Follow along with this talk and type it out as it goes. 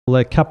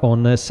Cup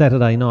on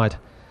Saturday night.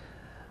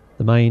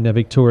 The main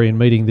Victorian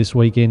meeting this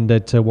weekend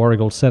at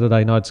Warragul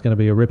Saturday night's going to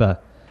be a ripper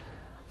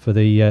for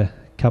the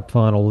Cup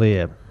final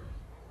there.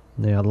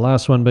 Now the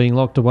last one being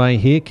locked away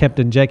here,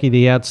 Captain Jackie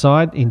the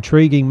outside.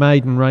 Intriguing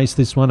maiden race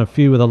this one, a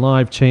few with a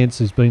live chance.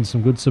 There's been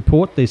some good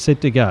support. They're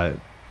set to go.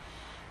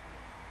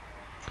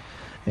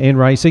 And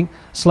racing.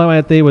 Slow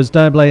out there was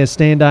Doble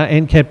Estandar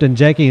and Captain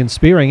Jackie, and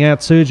spearing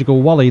out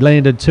Surgical Wally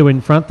landed 2 in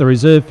front. The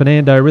reserve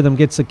Fernando Rhythm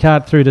gets the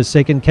cart through to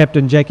second.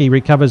 Captain Jackie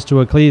recovers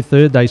to a clear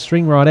third. They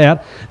string right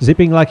out.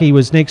 Zipping Lucky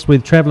was next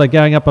with Traveller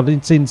going up on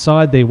its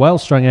inside. They're well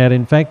strung out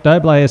in fact.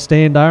 Doble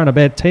Estandar and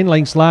about 10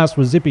 lengths last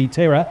was Zippy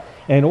Terror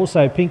and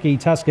also Pinky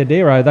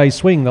Tuscadero. They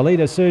swing. The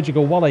leader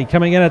Surgical Wally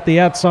coming in at the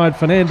outside.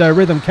 Fernando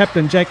Rhythm,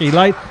 Captain Jackie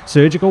late.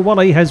 Surgical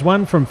Wally has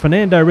won from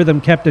Fernando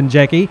Rhythm, Captain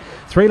Jackie.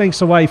 3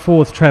 lengths away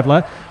fourth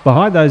Traveller.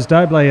 Behind those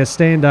Doble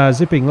Estandar,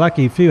 Zipping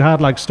Lucky. A few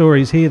hard luck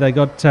stories here. They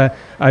got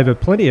over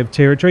plenty of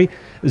territory.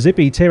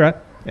 Zippy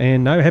Terror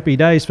and no happy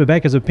days for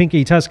backers of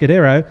Pinky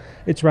Tuscadero.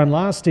 It's run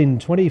last in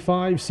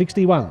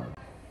 25.61.